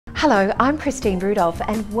Hello, I'm Christine Rudolph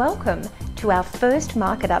and welcome to our first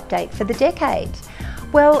market update for the decade.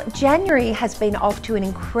 Well, January has been off to an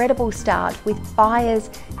incredible start with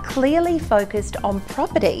buyers clearly focused on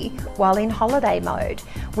property while in holiday mode,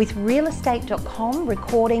 with realestate.com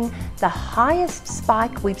recording the highest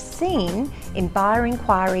spike we've seen in buyer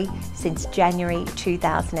inquiry since January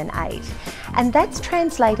 2008. And that's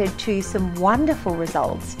translated to some wonderful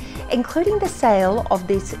results, including the sale of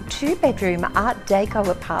this 2-bedroom Art Deco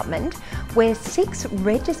apartment where 6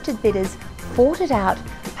 registered bidders fought it out,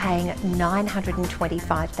 paying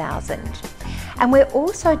 $925,000. And we're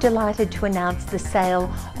also delighted to announce the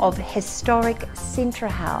sale of historic Sintra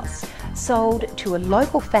House, sold to a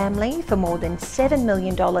local family for more than $7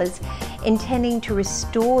 million, intending to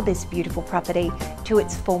restore this beautiful property to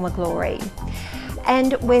its former glory.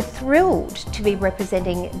 And we're thrilled to be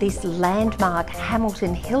representing this landmark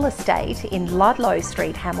Hamilton Hill estate in Ludlow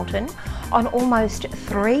Street, Hamilton, on almost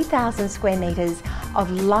 3,000 square metres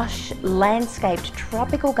of lush landscaped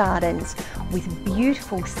tropical gardens with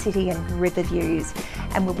beautiful city and river views.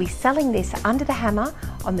 And we'll be selling this under the hammer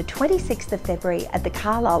on the 26th of February at the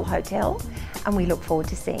Carlisle Hotel, and we look forward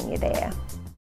to seeing you there.